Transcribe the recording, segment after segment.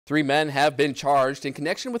Three men have been charged in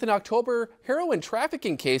connection with an October heroin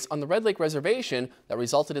trafficking case on the Red Lake Reservation that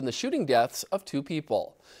resulted in the shooting deaths of two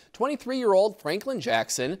people. 23-year-old Franklin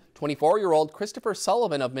Jackson, 24-year-old Christopher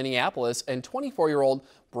Sullivan of Minneapolis, and 24-year-old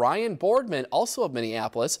Brian Boardman, also of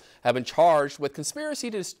Minneapolis, have been charged with conspiracy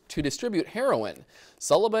to distribute heroin.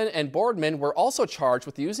 Sullivan and Boardman were also charged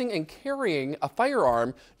with using and carrying a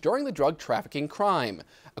firearm during the drug trafficking crime.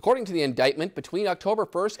 According to the indictment, between October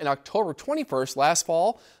 1st and October 21st last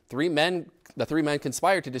fall, the three men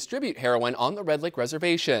conspired to distribute heroin on the Red Lake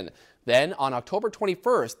Reservation. Then, on October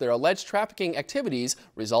 21st, their alleged trafficking activities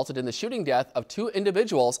resulted in the shooting death of two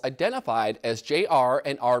individuals identified as JR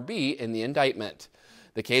and RB in the indictment.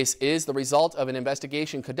 The case is the result of an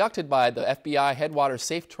investigation conducted by the FBI Headwaters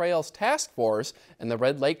Safe Trails Task Force and the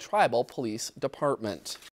Red Lake Tribal Police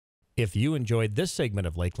Department. If you enjoyed this segment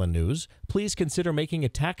of Lakeland News, please consider making a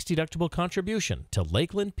tax-deductible contribution to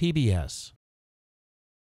Lakeland PBS.